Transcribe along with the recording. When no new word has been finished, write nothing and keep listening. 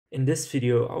In this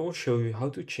video, I will show you how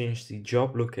to change the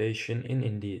job location in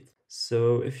Indeed.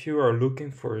 So if you are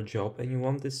looking for a job and you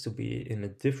want this to be in a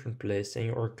different place than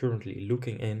you are currently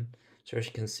looking in, so as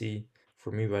you can see,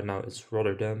 for me right now it's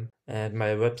Rotterdam, and my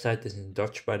website is in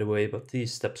Dutch by the way, but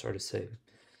these steps are the same.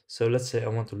 So let's say I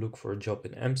want to look for a job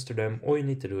in Amsterdam. All you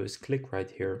need to do is click right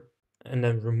here and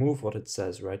then remove what it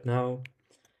says right now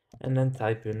and then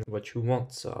type in what you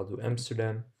want. So I'll do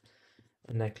Amsterdam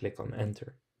and then click on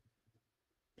enter.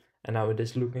 And now it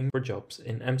is looking for jobs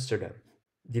in Amsterdam.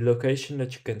 The location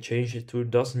that you can change it to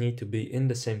does need to be in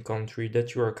the same country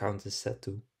that your account is set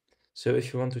to. So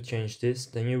if you want to change this,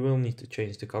 then you will need to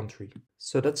change the country.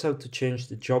 So that's how to change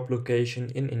the job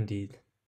location in Indeed.